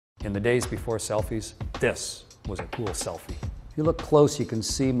In the days before selfies, this was a cool selfie. If you look close, you can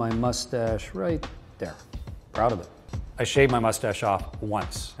see my mustache right there. Proud of it. I shaved my mustache off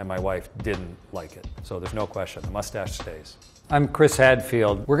once, and my wife didn't like it. So there's no question, the mustache stays. I'm Chris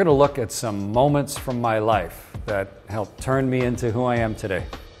Hadfield. We're gonna look at some moments from my life that helped turn me into who I am today.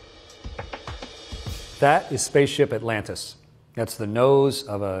 That is Spaceship Atlantis. That's the nose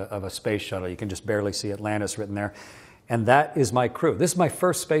of a space shuttle. You can just barely see Atlantis written there. And that is my crew. This is my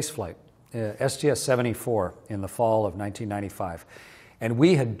first space flight, STS-74 in the fall of 1995. And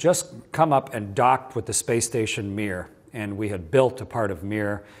we had just come up and docked with the space station Mir, and we had built a part of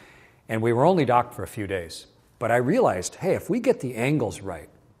Mir, and we were only docked for a few days. But I realized, hey, if we get the angles right,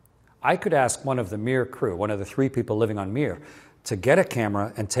 I could ask one of the Mir crew, one of the 3 people living on Mir, to get a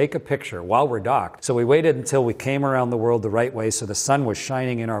camera and take a picture while we're docked. So we waited until we came around the world the right way, so the sun was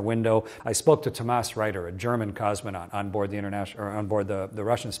shining in our window. I spoke to Thomas Reiter, a German cosmonaut on board the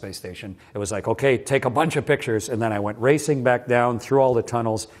Russian space station. It was like, okay, take a bunch of pictures, and then I went racing back down through all the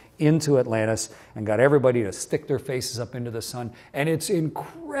tunnels into Atlantis and got everybody to stick their faces up into the sun. And it's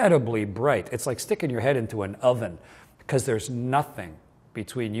incredibly bright. It's like sticking your head into an oven because there's nothing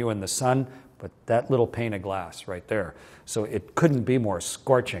between you and the sun but that little pane of glass right there. So it couldn't be more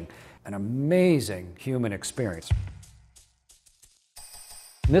scorching. An amazing human experience.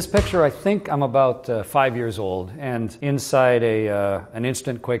 In this picture, I think I'm about 5 years old and inside an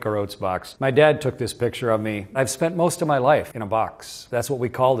instant Quaker Oats box. My dad took this picture of me. I've spent most of my life in a box. That's what we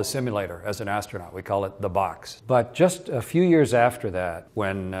call the simulator as an astronaut. We call it the box. But just a few years after that,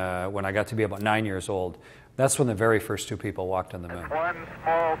 when I got to be about 9 years old, that's when the very first 2 people walked on the moon. One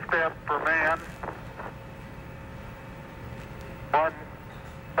small step for man, one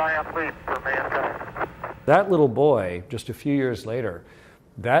giant leap for mankind. That little boy, just a few years later,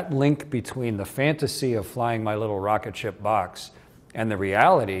 that link between the fantasy of flying my little rocket ship box and the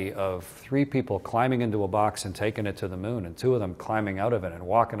reality of 3 people climbing into a box and taking it to the moon and 2 of them climbing out of it and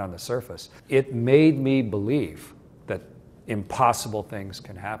walking on the surface, it made me believe that impossible things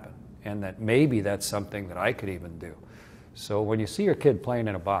can happen. And that maybe that's something that I could even do. So when you see your kid playing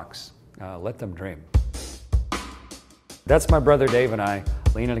in a box, let them dream. That's my brother Dave and I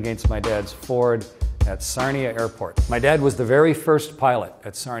leaning against my dad's Ford at Sarnia Airport. My dad was the very first pilot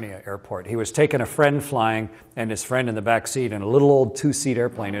at Sarnia Airport. He was taking a friend flying and his friend in the back seat in a little old 2-seat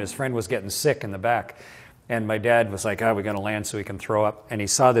airplane, and his friend was getting sick in the back. And my dad was like, we're gonna land so he can throw up. And he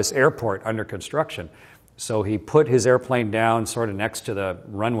saw this airport under construction. So he put his airplane down sort of next to the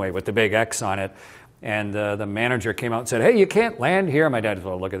runway with the big X on it. And the manager came out and said, hey, you can't land here. My dad was,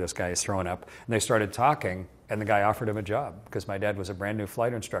 oh, look at this guy, he's throwing up. And they started talking, and the guy offered him a job because my dad was a brand new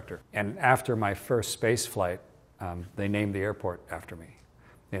flight instructor. And after my first space flight, they named the airport after me.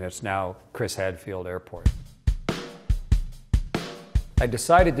 And it's now Chris Hadfield Airport. I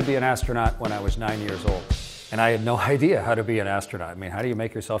decided to be an astronaut when I was 9 years old. And I had no idea how to be an astronaut. I mean, how do you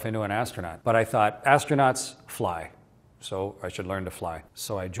make yourself into an astronaut? But I thought, astronauts fly, so I should learn to fly.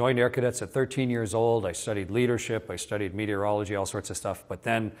 So I joined Air Cadets at 13 years old. I studied leadership, I studied meteorology, all sorts of stuff. But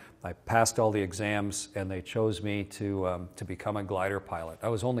then I passed all the exams, and they chose me to become a glider pilot. I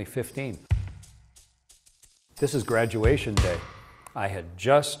was only 15. This is graduation day. I had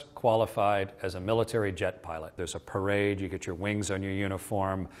just qualified as a military jet pilot. There's a parade, you get your wings on your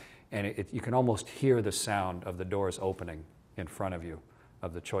uniform, and you can almost hear the sound of the doors opening in front of you,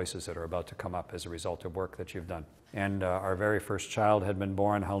 of the choices that are about to come up as a result of work that you've done. And our very first child had been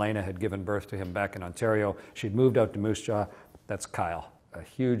born. Helena had given birth to him back in Ontario. She'd moved out to Moose Jaw. That's Kyle. A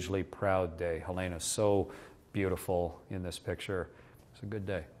hugely proud day. Helena's so beautiful in this picture. It's a good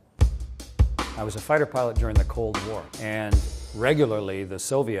day. I was a fighter pilot during the Cold War, and regularly the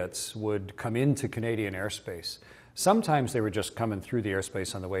Soviets would come into Canadian airspace. Sometimes they were just coming through the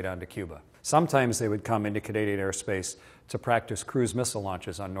airspace on the way down to Cuba. Sometimes they would come into Canadian airspace to practice cruise missile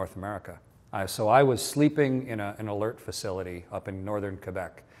launches on North America. So I was sleeping in an alert facility up in northern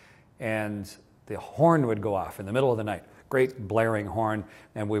Quebec, and the horn would go off in the middle of the night. Great blaring horn,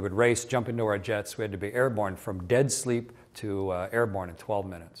 and we would race, jump into our jets. We had to be airborne from dead sleep to airborne in 12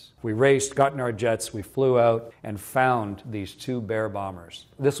 minutes. We raced, got in our jets, we flew out and found these 2 Bear bombers.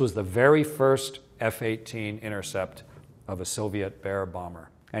 This was the very first F-18 intercept of a Soviet Bear bomber.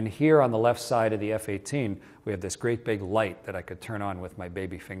 And here on the left side of the F-18, we have this great big light that I could turn on with my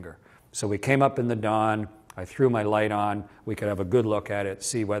baby finger. So we came up in the dawn, I threw my light on, we could have a good look at it,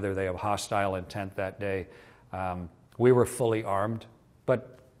 see whether they have hostile intent that day. We were fully armed,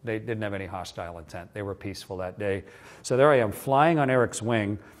 but they didn't have any hostile intent. They were peaceful that day. So there I am flying on Eric's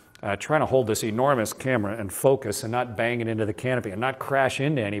wing, trying to hold this enormous camera and focus and not bang it into the canopy and not crash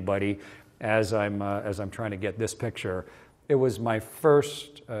into anybody as I'm trying to get this picture. It was my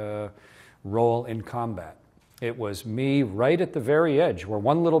first role in combat. It was me right at the very edge where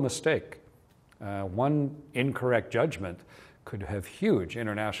one little mistake, one incorrect judgment could have huge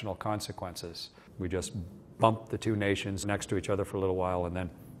international consequences. We just bumped the two nations next to each other for a little while, and then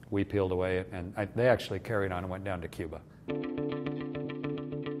we peeled away, and they actually carried on and went down to Cuba.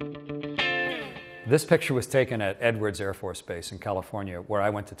 This picture was taken at Edwards Air Force Base in California, where I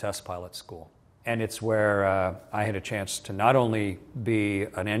went to test pilot school. And it's where I had a chance to not only be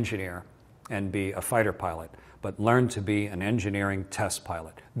an engineer and be a fighter pilot, but learn to be an engineering test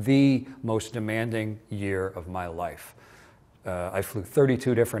pilot. The most demanding year of my life. I flew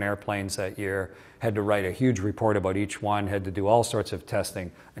 32 different airplanes that year, had to write a huge report about each one, had to do all sorts of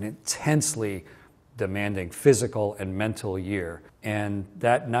testing, an intensely demanding physical and mental year. And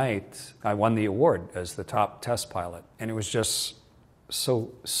that night, I won the award as the top test pilot. And it was just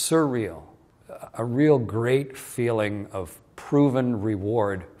so surreal, a real great feeling of proven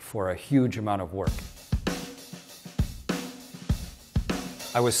reward for a huge amount of work.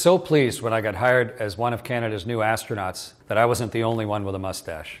 I was so pleased when I got hired as one of Canada's new astronauts that I wasn't the only one with a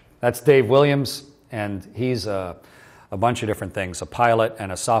mustache. That's Dave Williams, and he's a bunch of different things, a pilot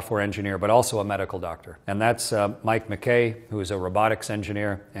and a software engineer, but also a medical doctor. And that's Mike McKay, who is a robotics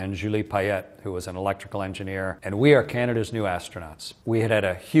engineer, and Julie Payette, who was an electrical engineer. And we are Canada's new astronauts. We had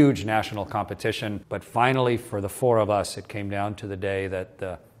a huge national competition, but finally, for the four of us, it came down to the day that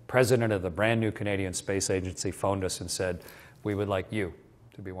the president of the brand new Canadian Space Agency phoned us and said, "We would like you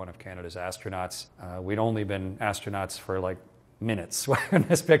to be one of Canada's astronauts." We'd only been astronauts for like minutes when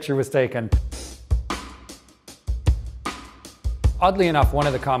this picture was taken. Oddly enough, one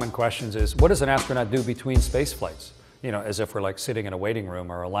of the common questions is, what does an astronaut do between space flights? You know, as if we're like sitting in a waiting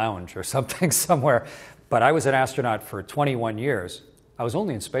room or a lounge or something somewhere. But I was an astronaut for 21 years. I was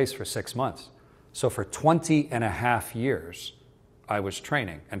only in space for 6 months. So for 20 and a half years, I was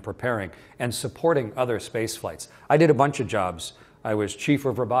training and preparing and supporting other space flights. I did a bunch of jobs. I was chief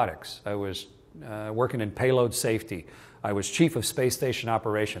of robotics. I was working in payload safety. I was chief of space station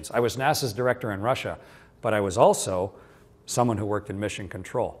operations. I was NASA's director in Russia, but I was also someone who worked in mission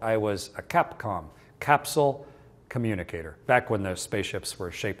control. I was a CAPCOM, capsule communicator, back when the spaceships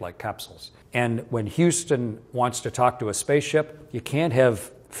were shaped like capsules. And when Houston wants to talk to a spaceship, you can't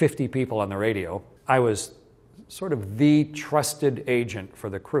have 50 people on the radio. I was sort of the trusted agent for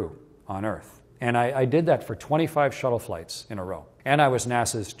the crew on Earth. And I did that for 25 shuttle flights in a row. And I was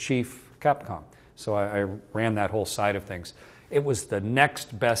NASA's chief CAPCOM. So I ran that whole side of things. It was the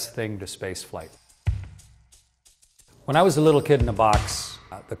next best thing to space flight. When I was a little kid in a box,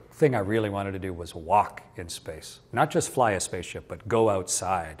 the thing I really wanted to do was walk in space. Not just fly a spaceship, but go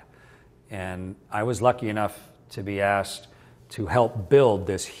outside. And I was lucky enough to be asked to help build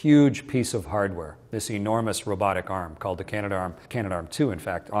this huge piece of hardware, this enormous robotic arm called the Canadarm 2, in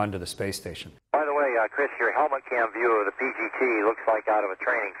fact, onto the space station. By the way, Chris, your helmet cam view of the PGT looks like out of a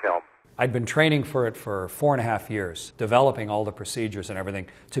training film. I'd been training for it for 4.5 years, developing all the procedures and everything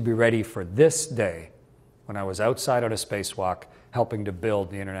to be ready for this day when I was outside on a spacewalk helping to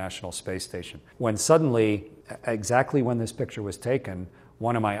build the International Space Station. When suddenly, exactly when this picture was taken,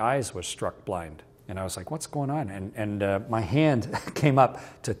 one of my eyes was struck blind. And I was like, what's going on? And my hand came up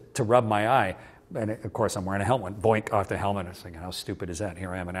to rub my eye. And of course, I'm wearing a helmet, boink off the helmet. I was thinking, how stupid is that?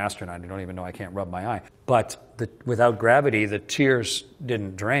 Here I am, an astronaut. I don't even know I can't rub my eye. But without gravity, the tears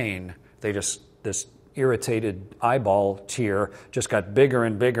didn't drain. They just, this irritated eyeball tear just got bigger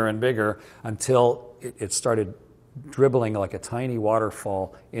and bigger and bigger until it started dribbling like a tiny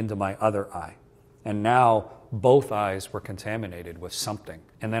waterfall into my other eye. And now both eyes were contaminated with something.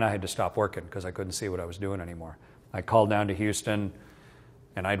 And then I had to stop working because I couldn't see what I was doing anymore. I called down to Houston,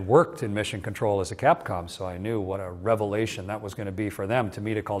 and I'd worked in mission control as a CAPCOM, so I knew what a revelation that was going to be for them, to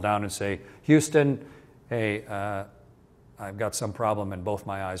me to call down and say, Houston, hey, I've got some problem and both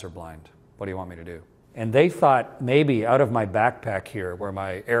my eyes are blind. What do you want me to do? And they thought maybe out of my backpack here, where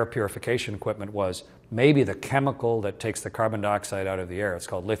my air purification equipment was, maybe the chemical that takes the carbon dioxide out of the air, it's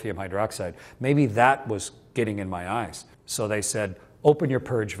called lithium hydroxide, maybe that was getting in my eyes. So they said, open your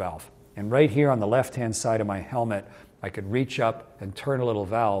purge valve. And right here on the left-hand side of my helmet, I could reach up and turn a little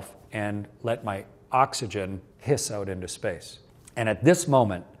valve and let my oxygen hiss out into space. And at this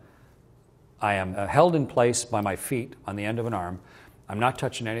moment, I am held in place by my feet on the end of an arm. I'm not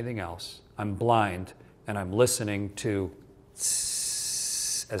touching anything else. I'm blind, and I'm listening to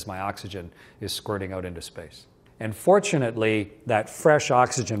as my oxygen is squirting out into space. And fortunately, that fresh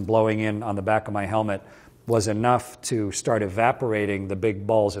oxygen blowing in on the back of my helmet was enough to start evaporating the big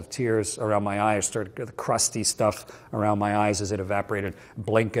balls of tears around my eyes, started the crusty stuff around my eyes as it evaporated,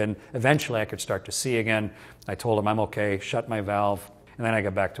 blinking. Eventually I could start to see again. I told him I'm okay, shut my valve, and then I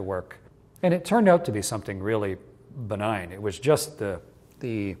got back to work. And it turned out to be something really benign. It was just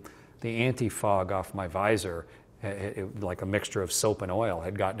the anti-fog off my visor, like a mixture of soap and oil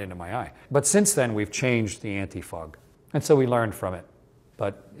had gotten into my eye. But since then we've changed the anti-fog. And so we learned from it.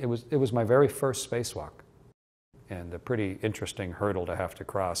 But it was my very first spacewalk, and a pretty interesting hurdle to have to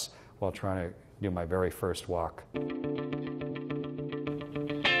cross while trying to do my very first walk.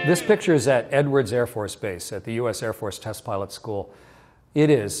 This picture is at Edwards Air Force Base at the U.S. Air Force Test Pilot School. It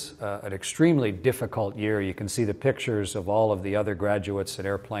is an extremely difficult year. You can see the pictures of all of the other graduates and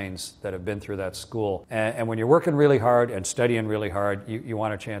airplanes that have been through that school. And when you're working really hard and studying really hard, you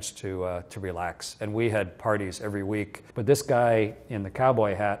want a chance to relax. And we had parties every week. But this guy in the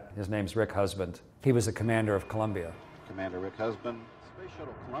cowboy hat, his name's Rick Husband. He was the commander of Columbia. Commander Rick Husband, Space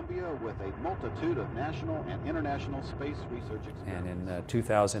Shuttle Columbia with a multitude of national and international space research experiments. And in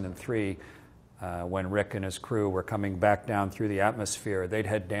 2003, when Rick and his crew were coming back down through the atmosphere, they'd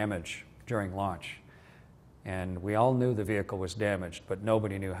had damage during launch. And we all knew the vehicle was damaged, but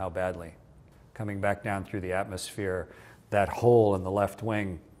nobody knew how badly. Coming back down through the atmosphere, that hole in the left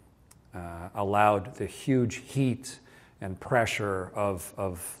wing allowed the huge heat and pressure of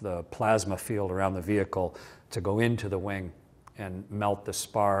the plasma field around the vehicle to go into the wing and melt the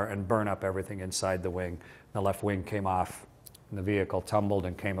spar and burn up everything inside the wing. The left wing came off, and the vehicle tumbled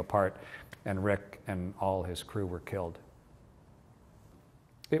and came apart, and Rick and all his crew were killed.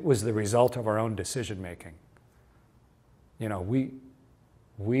 It was the result of our own decision making. You know,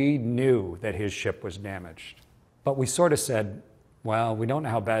 we knew that his ship was damaged, but we sort of said, well, we don't know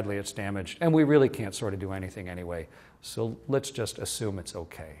how badly it's damaged, and we really can't sort of do anything anyway, so let's just assume it's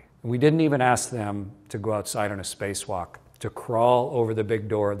okay. We didn't even ask them to go outside on a spacewalk, to crawl over the big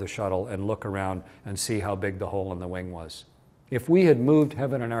door of the shuttle and look around and see how big the hole in the wing was. If we had moved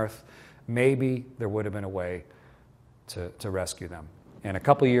heaven and earth, maybe there would have been a way to rescue them. And a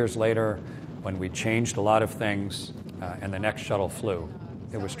couple years later, when we changed a lot of things and the next shuttle flew,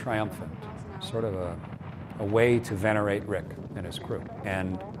 it was triumphant, sort of a way to venerate Rick and his crew.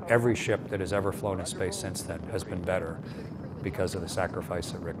 And every ship that has ever flown in space since then has been better because of the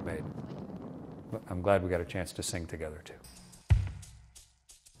sacrifice that Rick made. I'm glad we got a chance to sing together too.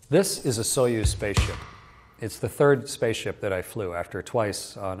 This is a Soyuz spaceship. It's the third spaceship that I flew after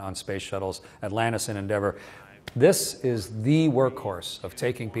twice on space shuttles, Atlantis and Endeavour. This is the workhorse of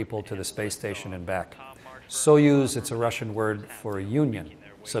taking people to the space station and back. Soyuz, it's a Russian word for union,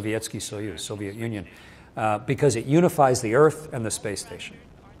 Sovietsky Soyuz, Soviet Union, because it unifies the Earth and the space station.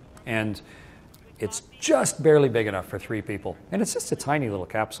 And it's just barely big enough for 3 people. And it's just a tiny little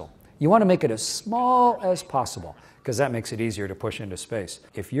capsule. You want to make it as small as possible, because that makes it easier to push into space.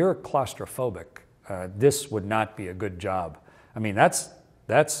 If you're claustrophobic, this would not be a good job. I mean, that's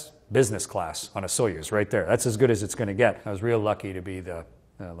business class on a Soyuz right there. That's as good as it's going to get. I was real lucky to be the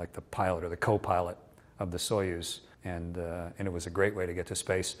like the pilot or the co-pilot of the Soyuz, and it was a great way to get to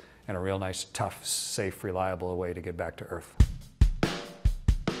space and a real nice, tough, safe, reliable way to get back to Earth.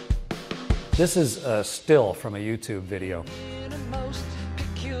 This is a still from a YouTube video.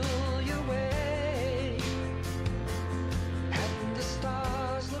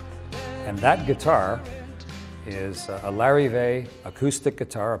 And that guitar is a Larrivee acoustic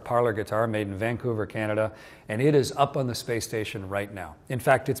guitar, a parlor guitar made in Vancouver, Canada, and it is up on the space station right now. In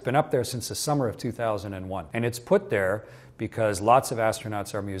fact, it's been up there since the summer of 2001. And it's put there because lots of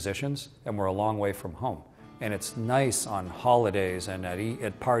astronauts are musicians and we're a long way from home. And it's nice on holidays and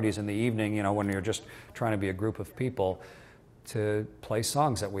at parties in the evening, you know, when you're just trying to be a group of people, to play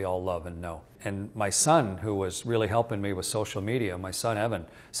songs that we all love and know. And my son, who was really helping me with social media, my son Evan,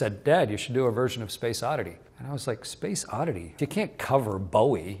 said, "Dad, you should do a version of Space Oddity." And I was like, Space Oddity? You can't cover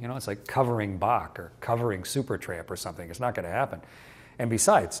Bowie, you know, it's like covering Bach or covering Supertramp or something. It's not going to happen. And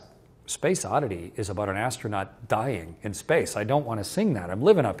besides, Space Oddity is about an astronaut dying in space. I don't want to sing that. I'm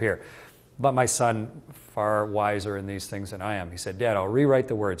living up here. But my son, far wiser in these things than I am, he said, "Dad, I'll rewrite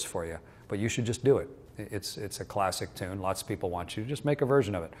the words for you, but you should just do it. It's a classic tune. Lots of people want you to just make a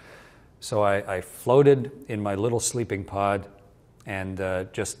version of it." So I floated in my little sleeping pod and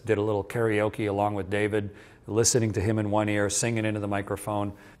just did a little karaoke along with David, listening to him in one ear, singing into the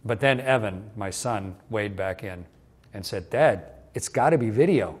microphone. But then Evan, my son, weighed back in and said, "Dad, it's got to be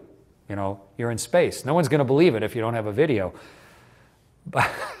video. You know, you're in space. No one's going to believe it if you don't have a video." But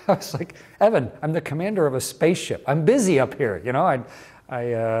I was like, "Evan, I'm the commander of a spaceship. I'm busy up here. You know,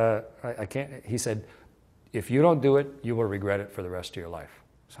 I can't." He said, "If you don't do it, you will regret it for the rest of your life."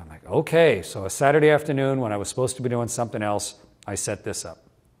 So I'm like, okay. So a Saturday afternoon when I was supposed to be doing something else, I set this up.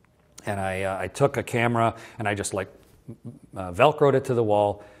 And I took a camera and I just like Velcroed it to the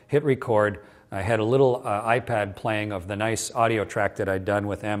wall, hit record. I had a little iPad playing of the nice audio track that I'd done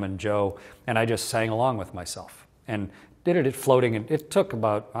with Em and Joe, and I just sang along with myself and did it floating. And it took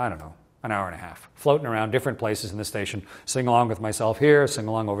about, I don't know, an hour and a half, floating around different places in the station, sing along with myself here, sing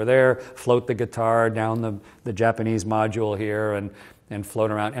along over there, float the guitar down the Japanese module here and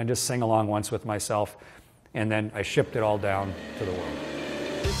float around and just sing along once with myself. And then I shipped it all down to the world.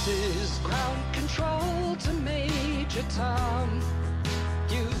 This is ground control to Major Tom.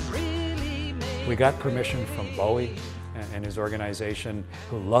 You've really made We got permission from Bowie and his organization,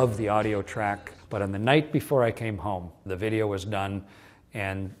 who loved the audio track. But on the night before I came home, the video was done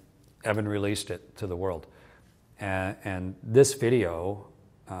and Evan released it to the world. And this video,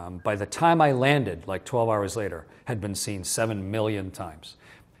 by the time I landed, like 12 hours later, had been seen 7 million times.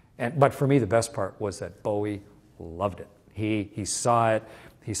 But for me, the best part was that Bowie loved it. He saw it.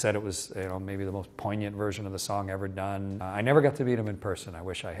 He said it was, maybe the most poignant version of the song ever done. I never got to meet him in person. I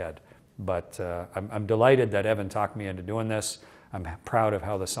wish I had. But I'm delighted that Evan talked me into doing this. I'm proud of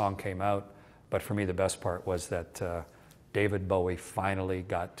how the song came out. But for me, the best part was that David Bowie finally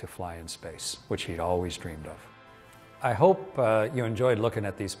got to fly in space, which he'd always dreamed of. I hope you enjoyed looking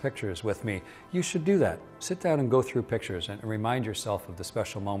at these pictures with me. You should do that. Sit down and go through pictures and remind yourself of the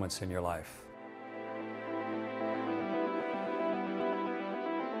special moments in your life.